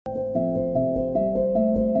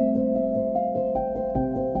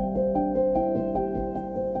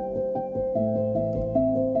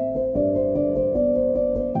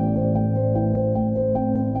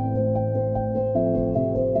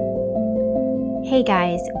Hey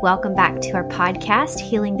guys, welcome back to our podcast,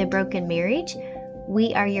 Healing the Broken Marriage.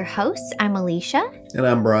 We are your hosts. I'm Elisha. And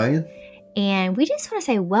I'm Brian. And we just want to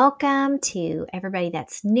say welcome to everybody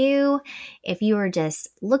that's new. If you are just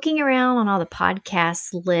looking around on all the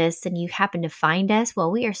podcast lists and you happen to find us,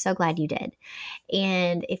 well, we are so glad you did.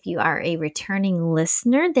 And if you are a returning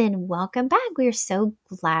listener, then welcome back. We are so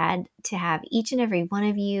glad to have each and every one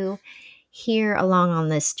of you here along on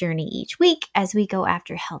this journey each week as we go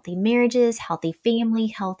after healthy marriages, healthy family,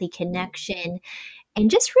 healthy connection, and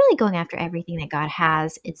just really going after everything that God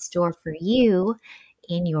has in store for you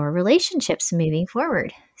in your relationships moving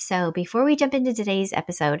forward. So before we jump into today's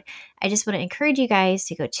episode, I just want to encourage you guys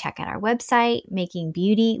to go check out our website,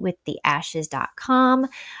 makingbeautywiththeashes.com.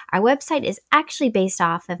 Our website is actually based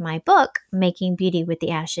off of my book, Making Beauty with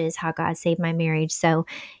the Ashes, How God Saved My Marriage. So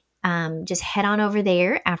just head on over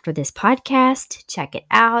there after this podcast, check it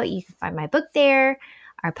out. You can find my book there.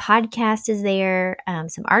 Our podcast is there.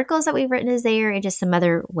 Some articles that we've written is there, and just some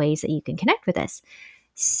other ways that you can connect with us.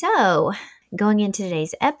 So going into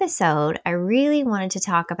today's episode, I really wanted to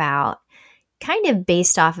talk about kind of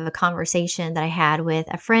based off of a conversation that I had with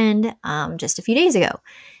a friend just a few days ago.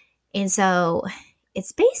 And so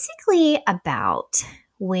it's basically about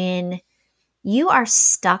when you are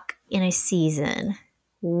stuck in a season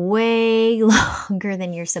way longer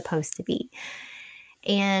than you're supposed to be.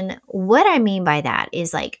 And what I mean by that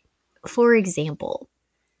is, like, for example,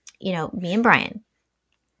 me and Brian,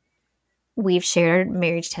 we've shared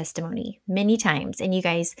marriage testimony many times, and you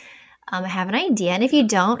guys have an idea. And if you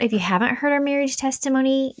haven't heard our marriage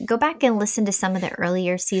testimony, go back and listen to some of the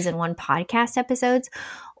earlier season 1 podcast episodes,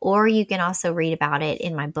 or you can also read about it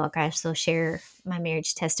in my book. I also share my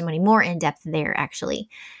marriage testimony more in depth there, actually.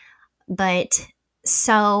 But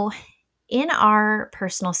so in our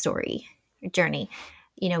personal story journey,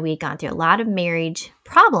 we had gone through a lot of marriage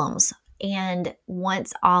problems. And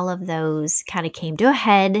once all of those kind of came to a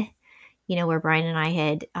head, where Brian and I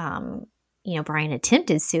had, Brian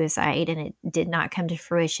attempted suicide and it did not come to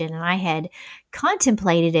fruition. And I had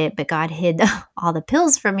contemplated it, but God hid all the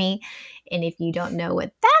pills from me. And if you don't know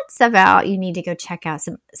what that's about, you need to go check out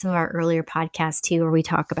some of our earlier podcasts too, where we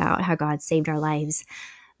talk about how God saved our lives.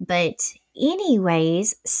 But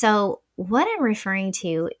anyways, so what I'm referring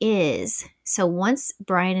to is, so once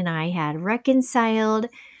Brian and I had reconciled,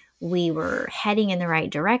 we were heading in the right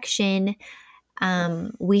direction.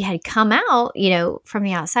 We had come out, from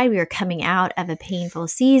the outside, we were coming out of a painful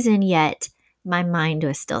season, yet my mind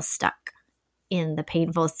was still stuck in the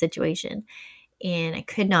painful situation and I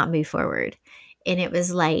could not move forward. And it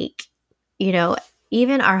was like,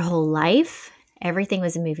 even our whole life, everything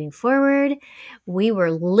was moving forward. We were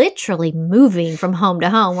literally moving from home to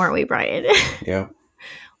home, weren't we, Brian? Yeah.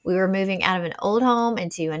 We were moving out of an old home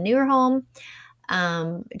into a newer home.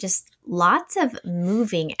 Just lots of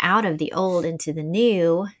moving out of the old into the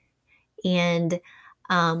new. And,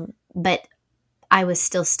 but I was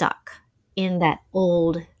still stuck in that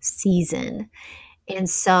old season. And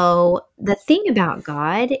so the thing about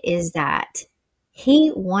God is that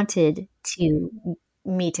He wanted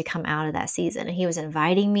me to come out of that season. And He was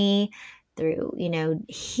inviting me through,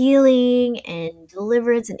 healing and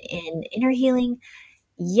deliverance and inner healing.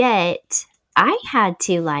 Yet I had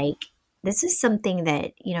to, this is something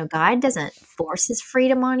that, God doesn't force His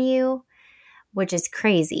freedom on you, which is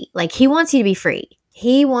crazy. Like, He wants you to be free.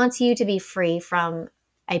 He wants you to be free from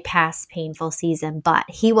a past painful season, but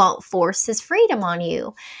He won't force His freedom on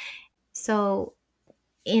you. So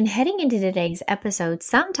in heading into today's episode,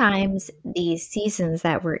 sometimes these seasons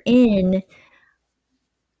that we're in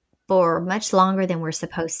for much longer than we're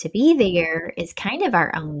supposed to be there is kind of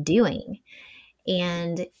our own doing.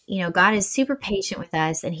 And, God is super patient with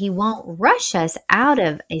us and He won't rush us out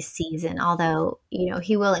of a season, although,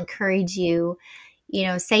 He will encourage you,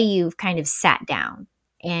 say you've kind of sat down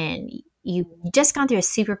and you've just gone through a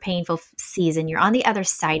super painful season. You're on the other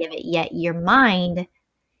side of it, yet your mind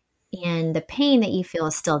and the pain that you feel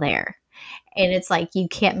is still there. And it's like you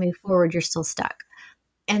can't move forward. You're still stuck.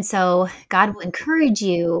 And so God will encourage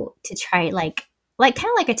you to try like kind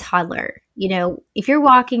of like a toddler. If you're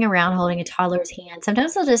walking around holding a toddler's hand,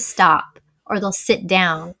 sometimes they'll just stop or they'll sit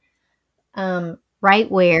down right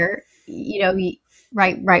where,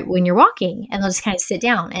 right when you're walking, and they'll just kind of sit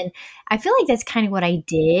down. And I feel like that's kind of what I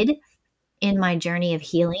did in my journey of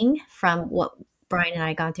healing from what Brian and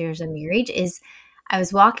I gone through as a marriage. Is I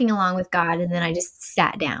was walking along with God and then I just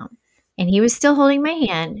sat down and He was still holding my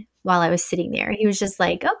hand while I was sitting there. He was just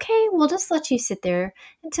like, okay, we'll just let you sit there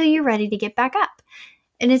until you're ready to get back up.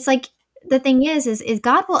 And it's like, the thing is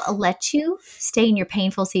God will let you stay in your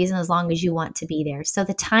painful season as long as you want to be there. So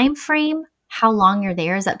the time frame, how long you're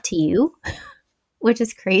there, is up to you. which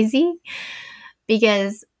is crazy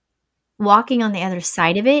because walking on the other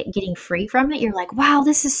side of it, getting free from it, you're like, wow,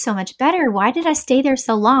 this is so much better. Why did I stay there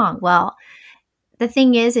so long? Well, the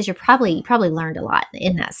thing is you probably learned a lot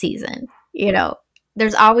in that season. You know,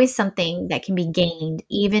 there's always something that can be gained,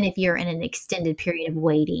 even if you're in an extended period of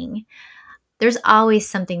waiting. There's always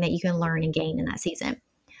something that you can learn and gain in that season.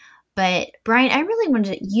 But Brian, I really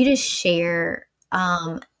wanted you to share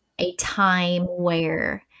a time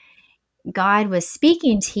where God was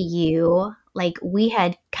speaking to you. Like we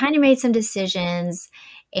had kind of made some decisions,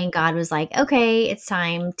 and God was like, okay, it's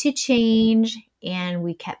time to change. And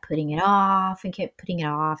we kept putting it off and kept putting it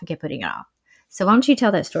off and kept putting it off. So why don't you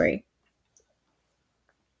tell that story?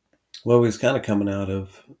 Well, we was kind of coming out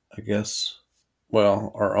of, I guess,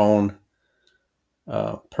 well, our own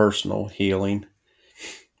personal healing.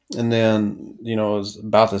 And then, it was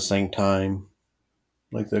about the same time,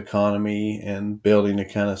 like the economy and building to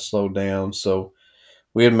kind of slow down. So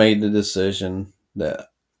we had made the decision that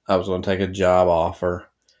I was going to take a job offer.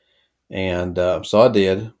 And so I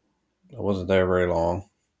did. I wasn't there very long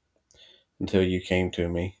until you came to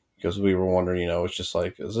me because we were wondering, it's just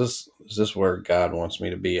like, is this where God wants me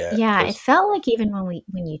to be at? Yeah, it Because, felt like even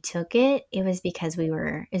when you took it, it was because it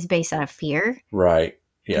was based out of fear. right.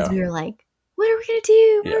 Because Yeah. we were like, what are we gonna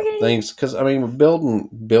do? What are Yeah. we gonna do? Things, because, I mean,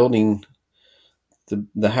 building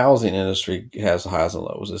the housing industry has highs and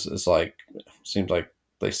lows. It's like, seems like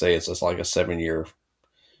they say it's just like a 7 year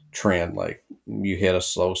trend. Like you hit a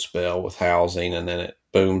slow spell with housing and then it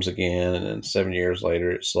booms again. And then 7 years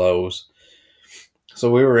later, it slows. So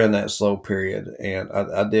we were in that slow period, and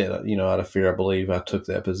I did, out of fear, I believe I took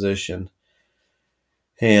that position,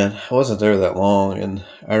 and I wasn't there that long. And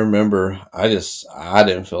I remember I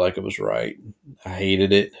didn't feel like it was right. I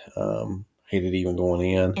hated it. Hated even going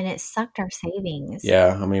in. And it sucked our savings.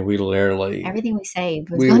 Yeah, I mean, we literally Everything we saved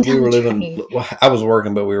was we going we down the were living. drain. Well, I was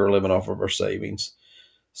working, but we were living off of our savings.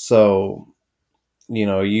 So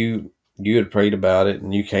you had prayed about it,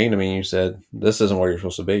 and you came to me and you said, "This isn't where you're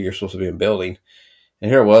supposed to be. You're supposed to be in building." And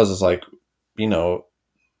here it was. It's like, you know,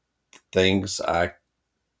 things I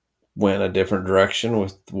went a different direction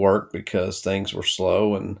with work because things were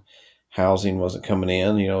slow and housing wasn't coming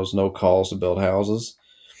in. There was no calls to build houses.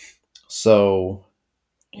 So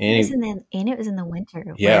any And it was in the winter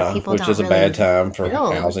where yeah, people which don't is a bad really time for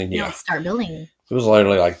build. housing. They Yeah. don't start building. It was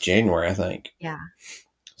literally like January, I think. Yeah.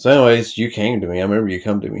 So anyways, you came to me. I remember you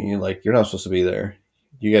come to me and you're like, you're not supposed to be there.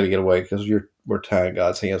 You got to get away because we're tying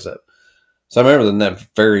God's hands up. So I remember the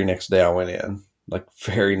very next day I went in, like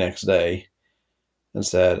very next day, and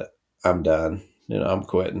said, I'm done. I'm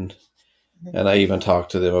quitting. And I even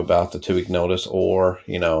talked to them about the 2 week notice or,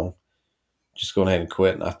 just going ahead and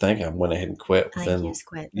quit. And I think I went ahead and quit I think you within, just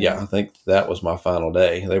quit. yeah, I think that was my final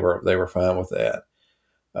day. They were fine with that.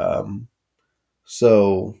 Um,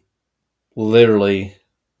 so literally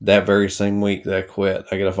that very same week that I quit,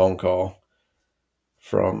 I get a phone call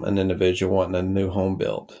from an individual wanting a new home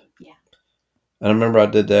built. Yeah. And I remember I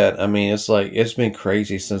did that. I mean, it's like, it's been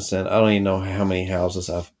crazy since then. I don't even know how many houses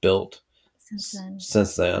I've built Since then.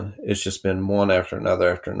 since then. It's just been one after another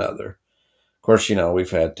after another. Of course,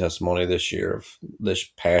 we've had testimony this year of this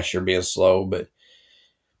past year being slow,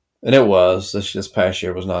 and it was this past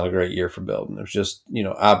year was not a great year for building. It was just,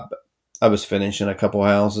 I was finishing a couple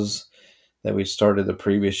houses that we started the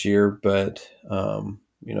previous year, but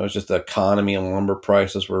it's just the economy and lumber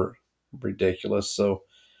prices were ridiculous. So,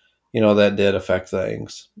 that did affect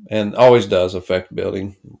things and always does affect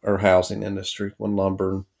building or housing industry when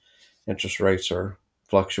lumber and interest rates are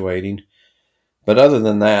fluctuating. But other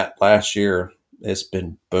than that, last year it's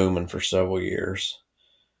been booming for several years,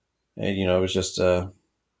 and it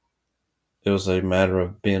was a matter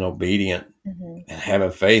of being obedient Mm-hmm. and having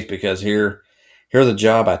faith because here the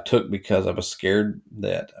job I took because I was scared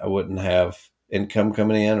that I wouldn't have income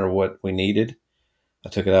coming in or what we needed. I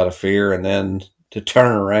took it out of fear, and then to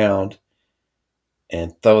turn around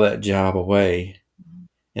and throw that job away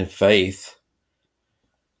in faith,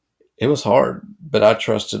 it was hard. But I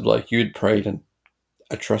trusted, like you had prayed, and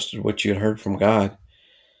I trusted what you had heard from God,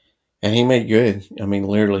 and He made good. I mean,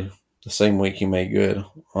 literally the same week He made good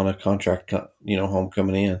on a contract, home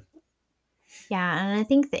coming in. Yeah, and I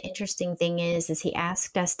think the interesting thing is he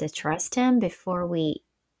asked us to trust him before we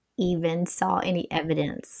even saw any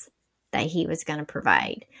evidence that he was going to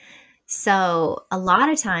provide. So a lot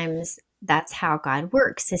of times that's how God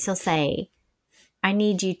works. Is he'll say, I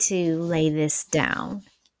need you to lay this down.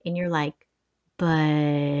 And you're like, but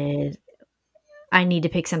I need to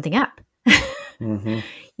pick something up. Mm-hmm.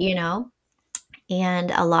 you know?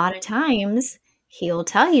 And a lot of times he'll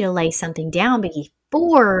tell you to lay something down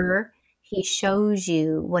before he shows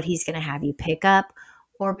you what he's going to have you pick up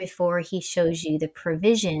or before he shows you the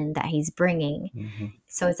provision that he's bringing. Mm-hmm.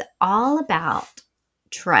 So it's all about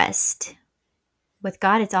trust. With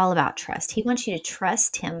God, it's all about trust. He wants you to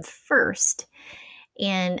trust him first.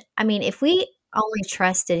 And I mean, if we only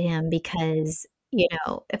trusted him because,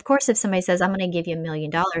 of course, if somebody says, I'm going to give you $1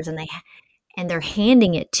 million and they're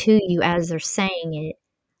handing it to you as they're saying it,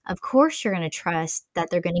 of course you're going to trust that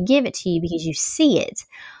they're going to give it to you because you see it.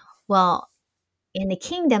 Well, in the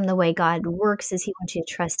kingdom, the way God works is he wants you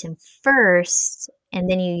to trust him first, and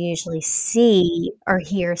then you usually see or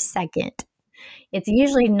hear second. It's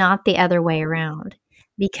usually not the other way around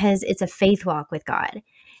because it's a faith walk with God.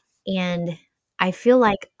 And I feel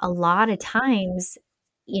like a lot of times,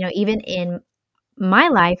 even in my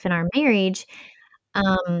life and our marriage,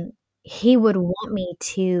 um, he would want me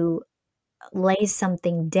to lay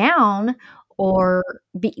something down or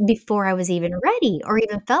before I was even ready or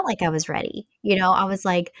even felt like I was ready. I was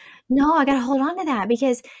like, no, I got to hold on to that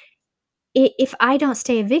because if I don't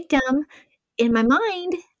stay a victim in my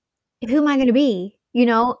mind, who am I going to be?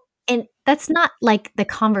 And that's not like the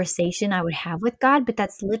conversation I would have with God, but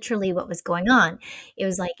that's literally what was going on. It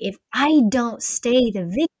was like, if I don't stay the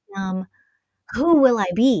victim, who will I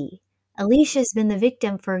be? Alicia's been the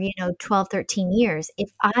victim for, 12, 13 years.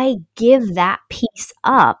 If I give that piece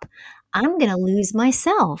up, I'm going to lose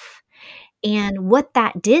myself. And what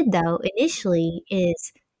that did, though, initially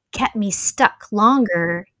is kept me stuck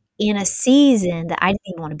longer in a season that I didn't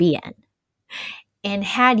even want to be in. And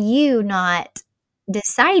had you not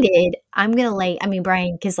decided, I'm going to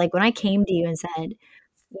Brian, because like when I came to you and said,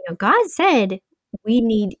 God said,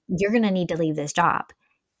 you're going to need to leave this job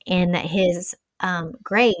and that his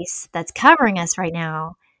grace that's covering us right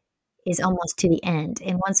now is almost to the end.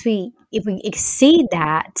 And if we exceed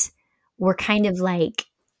that, we're kind of like,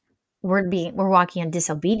 we're walking on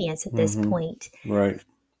disobedience at this Mm-hmm. point. Right.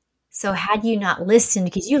 So had you not listened,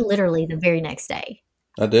 because you literally the very next day.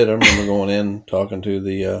 I did. I remember going in talking to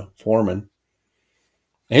the foreman.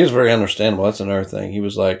 He was very understandable. That's another thing. He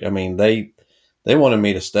was like, I mean, they wanted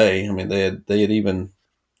me to stay. I mean, they had even,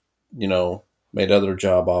 made other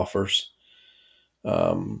job offers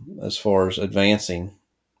as far as advancing,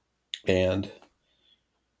 and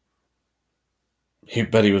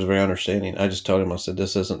but he was very understanding. I just told him, I said,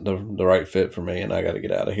 this isn't the right fit for me, and I got to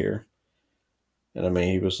get out of here. And I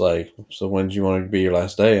mean, he was like, so when do you want it to be your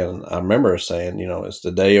last day? And I remember saying, is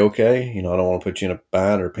the day okay? I don't want to put you in a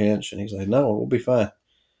bind or pinch. And he's like, no, we'll be fine.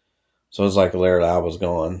 So it was like Larry, I was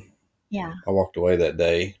gone. Yeah. I walked away that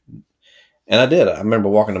day. And I did. I remember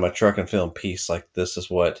walking to my truck and feeling peace. Like, this is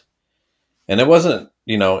what, and it wasn't,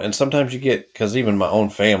 and sometimes you get, because even my own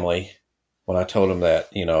family, when I told them that,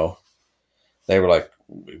 they were like,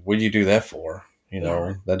 what'd you do that for?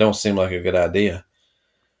 Yeah. That don't seem like a good idea.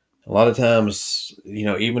 A lot of times,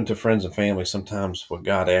 even to friends and family, sometimes what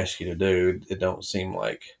God asks you to do, it don't seem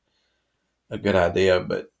like a good idea.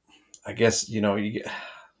 But I guess, Yeah.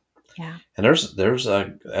 and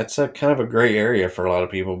that's a kind of a gray area for a lot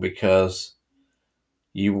of people because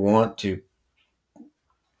you want to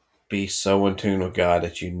be so in tune with God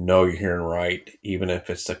that you're hearing right, even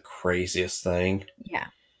if it's the craziest thing. Yeah.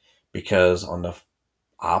 Because on the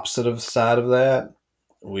opposite of side of that,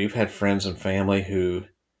 we've had friends and family who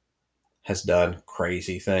has done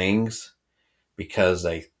crazy things because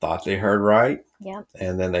they thought they heard right, Yep.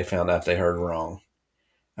 and then they found out they heard wrong.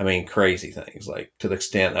 I mean, crazy things, like to the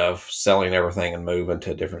extent of selling everything and moving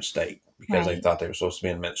to a different state because they Right. thought they were supposed to be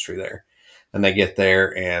in ministry there. And they get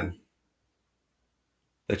there and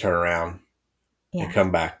they turn around and Yeah.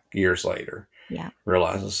 come back years later, Yeah.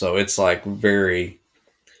 realizing. So it's like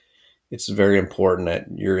it's very important that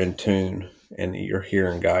you're in tune and you're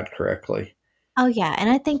hearing God correctly. Oh, yeah. And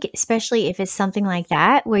I think, especially if it's something like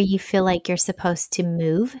that where you feel like you're supposed to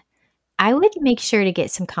move, I would make sure to get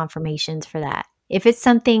some confirmations for that. If it's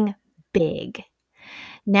something big.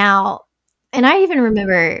 Now, and I even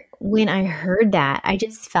remember when I heard that, I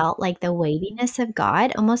just felt like the weightiness of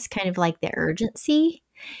God, almost kind of like the urgency.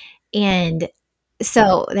 And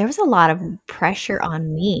so there was a lot of pressure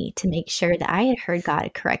on me to make sure that I had heard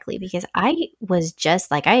God correctly because I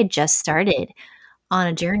had just started on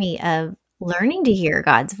a journey of learning to hear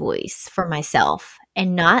God's voice for myself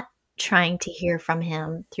and not trying to hear from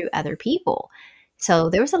Him through other people. So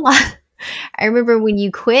there was a lot. I remember when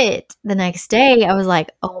you quit the next day, I was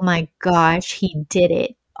like, oh my gosh, he did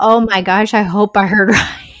it. Oh my gosh, I hope I heard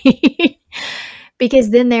right.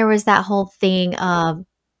 Because then there was that whole thing of,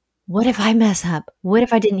 what if I mess up? What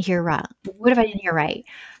if I didn't hear right? What if I didn't hear right?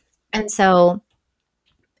 And so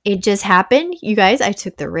it just happened. You guys, I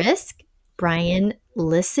took the risk. Brian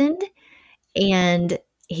listened and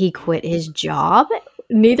he quit his job.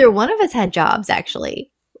 Neither one of us had jobs,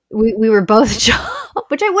 actually. We were both jobs,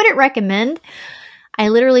 which I wouldn't recommend. I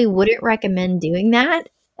literally wouldn't recommend doing that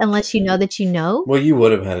unless you know that you know. Well, you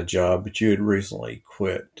would have had a job, but you had recently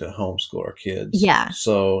quit to homeschool our kids. Yeah,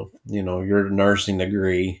 So, your nursing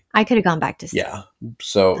degree. I could have gone back to Yeah. the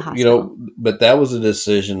So, hospital. but that was a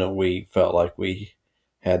decision that we felt like we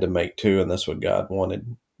had to make too. And that's what God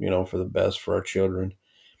wanted, for the best for our children.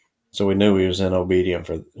 So we knew we was in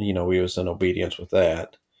we was in obedience with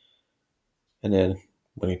that. And then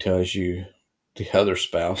when he tells you the other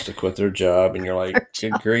spouse to quit their job and you're like, Our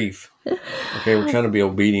good job. grief. Okay, we're trying to be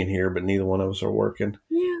obedient here, but neither one of us are working.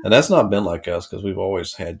 Yeah. And that's not been like us because we've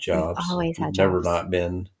always had We've jobs. always We've had never jobs. not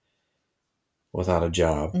been without a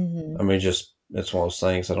job. Hmm. I mean, just it's one of those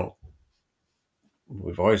things.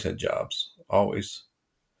 We've always had jobs, always.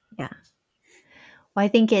 Yeah. Well, I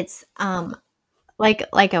think it's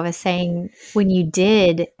like I was saying, when you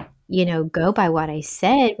did, go by what I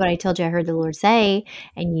said, what I told you I heard the Lord say,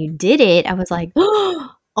 and you did it, I was like, oh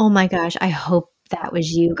my gosh, I hope that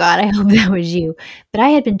was you, God. I hope that was you. But I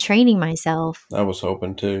had been training myself. I was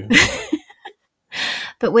hoping to.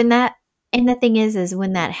 But when that, and the thing is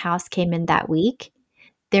when that house came in that week,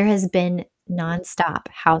 there has been nonstop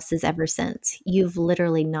houses ever since. You've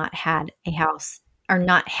literally not had a house, or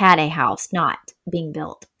not had a house not being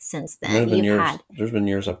built since then. You've had, There's been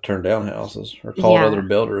years I've turned down houses or called other yeah,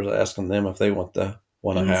 builders asking them if they want a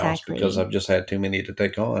house because exactly. I've just had too many to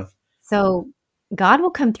take on. So God will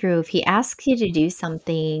come through if he asks you to do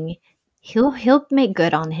something. He'll make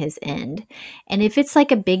good on his end. And if it's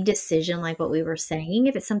like a big decision like what we were saying,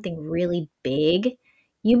 if it's something really big,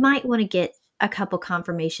 you might want to get a couple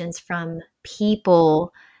confirmations from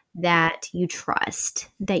people that you trust,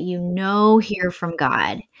 that hear from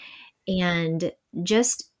God, and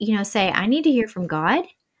just, say, I need to hear from God.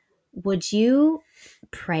 Would you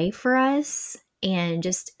pray for us? And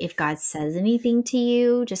just, if God says anything to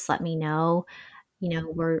you, just let me know.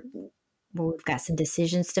 We've got some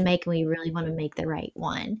decisions to make and we really want to make the right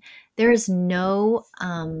one. There's no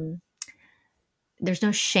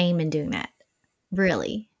shame in doing that,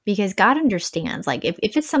 really, because God understands. Like, if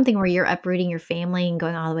it's something where you're uprooting your family and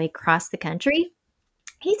going all the way across the country,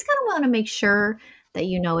 he's going to want to make sure that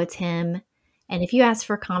it's him. And if you ask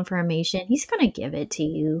for confirmation, he's going to give it to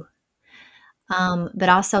you. But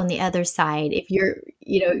also on the other side, if you're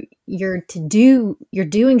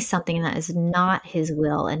doing something that is not his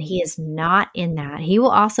will and he is not in that, he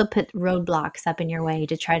will also put roadblocks up in your way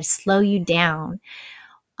to try to slow you down,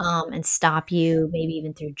 and stop you, maybe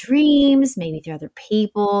even through dreams, maybe through other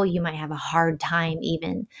people. You might have a hard time,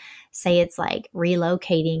 even say it's like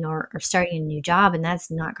relocating or starting a new job, and that's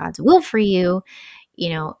not God's will for you.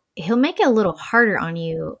 He'll make it a little harder on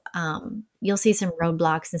you. You'll see some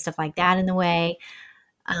roadblocks and stuff like that in the way,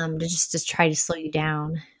 to try to slow you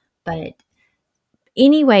down. But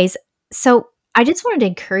anyways, so I just wanted to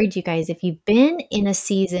encourage you guys, if you've been in a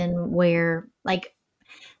season where, like,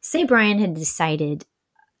 say Brian had decided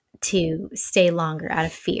to stay longer out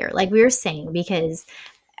of fear, like we were saying, because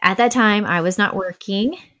at that time I was not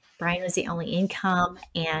working. Brian was the only income,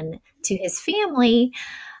 and to his family,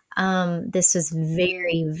 this was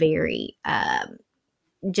very, very,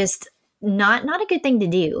 just not a good thing to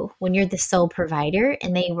do when you're the sole provider,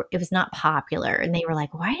 and it was not popular, and they were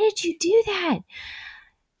like, why did you do that?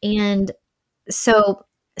 And so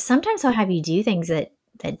sometimes I'll have you do things that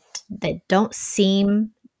don't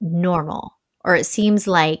seem normal, or it seems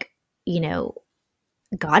like,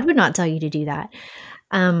 God would not tell you to do that.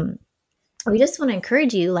 um we just want to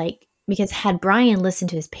encourage you, like, because had Brian listened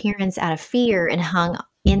to his parents out of fear and hung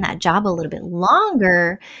in that job a little bit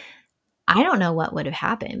longer, I don't know what would have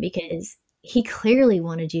happened, because he clearly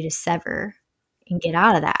wanted you to sever and get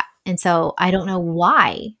out of that. And so I don't know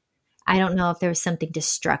why. I don't know if there was something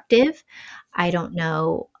destructive. I don't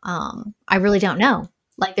know. I really don't know.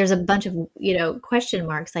 Like, there's a bunch of, question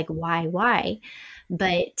marks, like, why?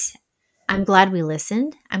 But I'm glad we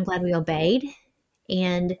listened. I'm glad we obeyed.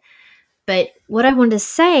 But what I wanted to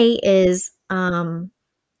say is,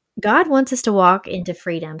 God wants us to walk into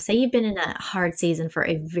freedom. Say you've been in a hard season for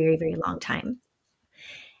a very, very long time,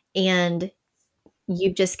 and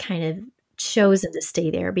you've just kind of chosen to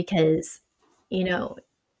stay there because, you know,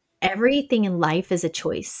 everything in life is a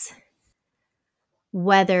choice.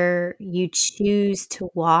 Whether you choose to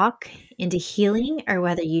walk into healing or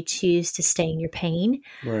whether you choose to stay in your pain.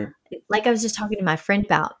 Right. Like I was just talking to my friend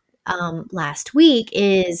about, last week,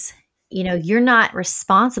 is, you're not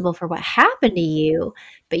responsible for what happened to you,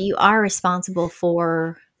 but you are responsible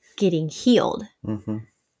for getting healed. Mm-hmm.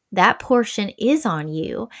 That portion is on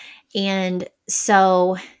you. And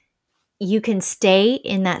so you can stay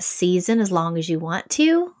in that season as long as you want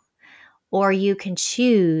to, or you can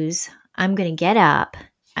choose, I'm going to get up,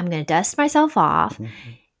 I'm going to dust myself off, Mm-hmm.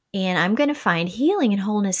 and I'm going to find healing and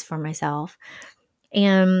wholeness for myself.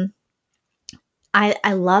 And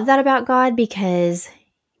I love that about God, because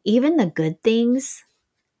even the good things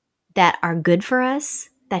that are good for us,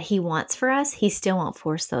 that he wants for us, he still won't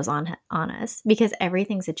force those on us, because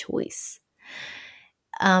everything's a choice.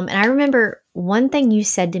 And I remember one thing you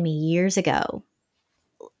said to me years ago,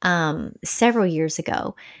 several years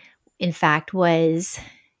ago, in fact, was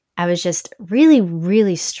I was just really,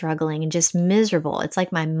 really struggling and just miserable. It's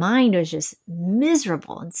like my mind was just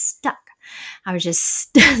miserable and stuck. I was just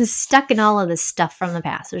stuck in all of this stuff from the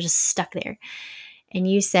past. I was just stuck there. And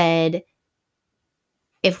you said,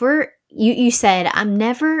 you said, I'm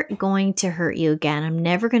never going to hurt you again. I'm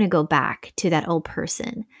never going to go back to that old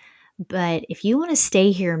person. But if you want to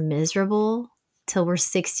stay here miserable till we're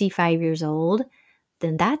 65 years old,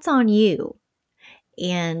 then that's on you.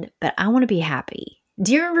 But I want to be happy.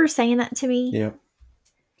 Do you remember saying that to me? Yeah,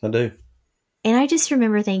 I do. And I just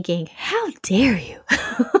remember thinking, how dare you?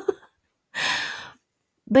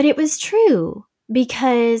 But it was true,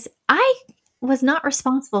 because I was not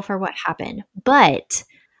responsible for what happened, but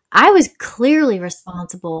I was clearly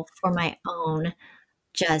responsible for my own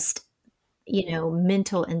just,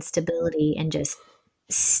 mental instability and just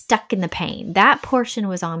stuck in the pain. That portion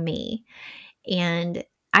was on me. And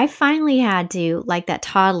I finally had to, like that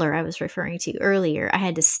toddler I was referring to earlier, I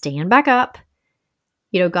had to stand back up.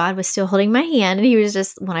 God was still holding my hand, and he was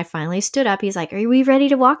just, when I finally stood up, he's like, are we ready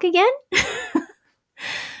to walk again?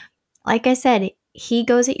 Like I said, he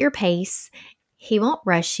goes at your pace. He won't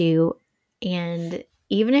rush you. And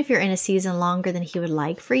even if you're in a season longer than he would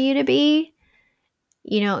like for you to be,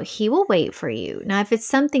 he will wait for you. Now, if it's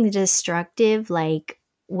something destructive, like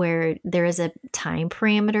where there is a time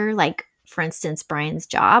parameter, like for instance, Brian's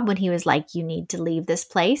job, when he was like, you need to leave this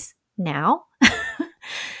place now,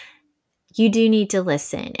 you do need to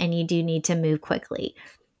listen and you do need to move quickly.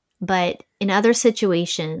 But in other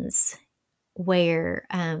situations where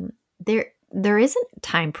there isn't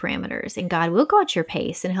time parameters, and God will go at your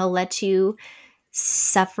pace, and he'll let you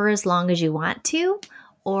suffer as long as you want to,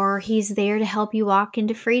 or he's there to help you walk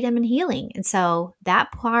into freedom and healing. And so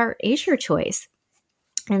that part is your choice.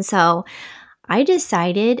 And so I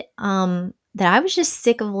decided that I was just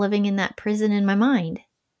sick of living in that prison in my mind.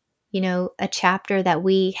 A chapter that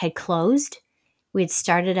we had closed. We had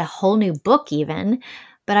started a whole new book even,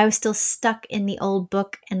 but I was still stuck in the old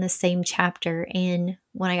book in the same chapter. And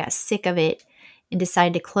when I got sick of it and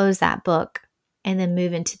decided to close that book and then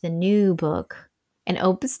move into the new book and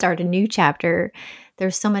start a new chapter,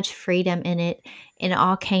 there's so much freedom in it. And it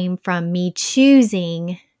all came from me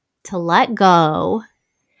choosing to let go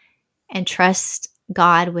and trust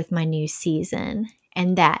God with my new season,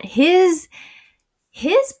 and that his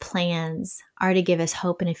plans are to give us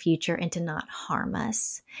hope in a future and to not harm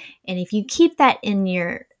us. And if you keep that in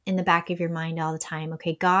the back of your mind all the time,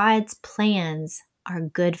 okay, God's plans are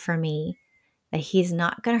good for me, that he's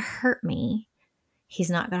not going to hurt me. He's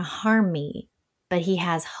not going to harm me, but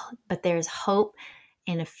there's hope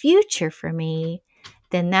and a future for me,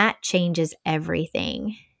 then that changes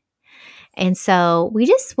everything. And so we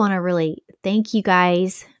just want to really thank you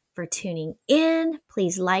guys for tuning in.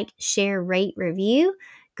 Please like, share, rate, review.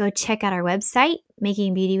 Go check out our website,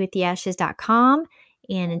 makingbeautywiththeashes.com.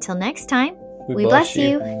 And until next time, we bless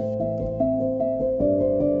you.